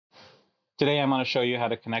Today I'm going to show you how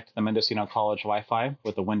to connect to the Mendocino College Wi-Fi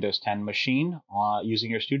with a Windows 10 machine using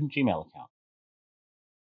your student Gmail account.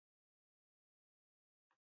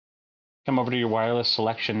 Come over to your wireless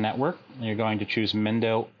selection network and you're going to choose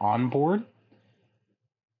Mendo Onboard.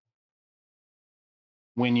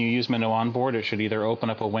 When you use Mendo Onboard, it should either open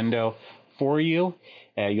up a window for you.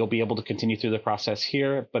 You'll be able to continue through the process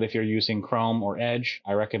here, but if you're using Chrome or Edge,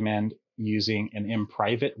 I recommend using an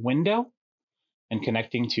in-private window and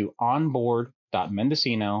connecting to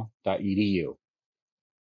onboard.mendocino.edu.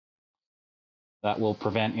 That will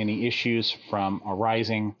prevent any issues from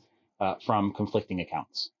arising from conflicting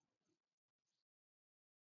accounts.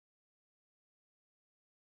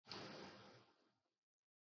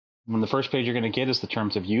 When the first page you're going to get is the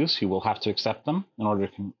terms of use, you will have to accept them in order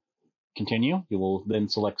to continue. You will then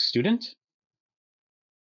select student.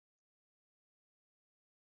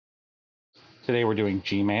 Today we're doing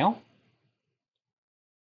Gmail.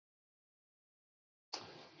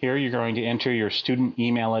 Here you're going to enter your student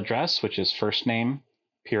email address, which is first name,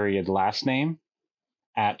 period, last name,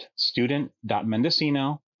 at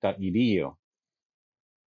student.mendocino.edu.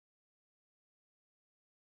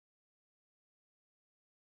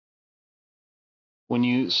 When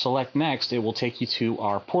you select next, it will take you to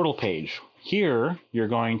our portal page. Here, you're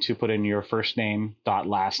going to put in your first name dot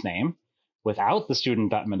last name without the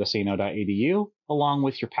student.mendocino.edu along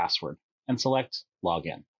with your password and select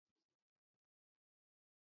login.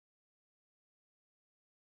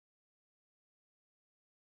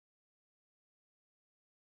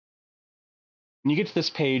 When you get to this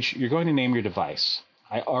page, you're going to name your device.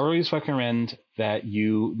 I always recommend that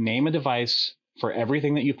you name a device for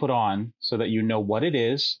everything that you put on so that you know what it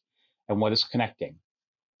is and what is connecting.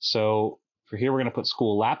 So for here, we're going to put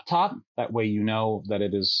school laptop. That way you know that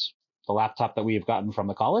it is the laptop that we have gotten from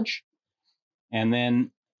the college. And then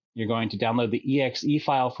you're going to download the exe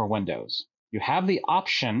file for Windows. You have the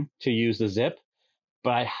option to use the zip, but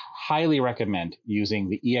I highly recommend using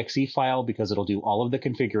the exe file because it'll do all of the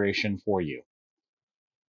configuration for you.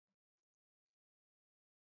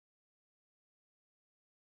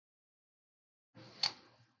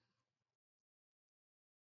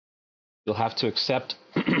 You'll have to accept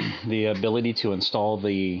the ability to install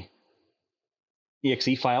the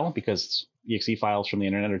exe file because exe files from the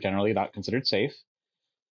internet are generally not considered safe.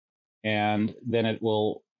 And then it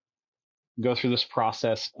will go through this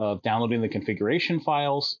process of downloading the configuration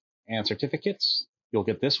files and certificates. You'll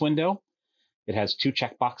get this window. It has two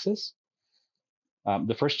checkboxes.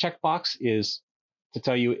 The first checkbox is to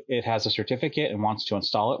tell you it has a certificate and wants to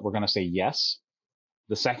install it. We're going to say yes.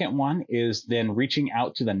 The second one is then reaching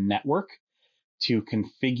out to the network to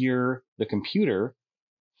configure the computer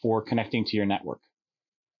for connecting to your network.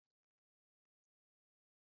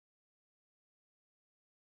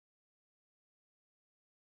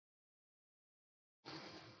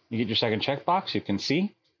 You get your second checkbox, you can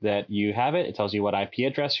see that you have it. It tells you what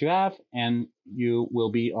IP address you have, and you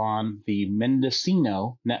will be on the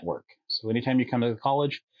Mendocino network. So anytime you come to the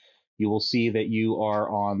college, you will see that you are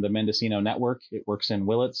on the Mendocino network. It works in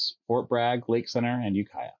Willits, Fort Bragg, Lake Center, and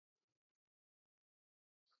Ukiah.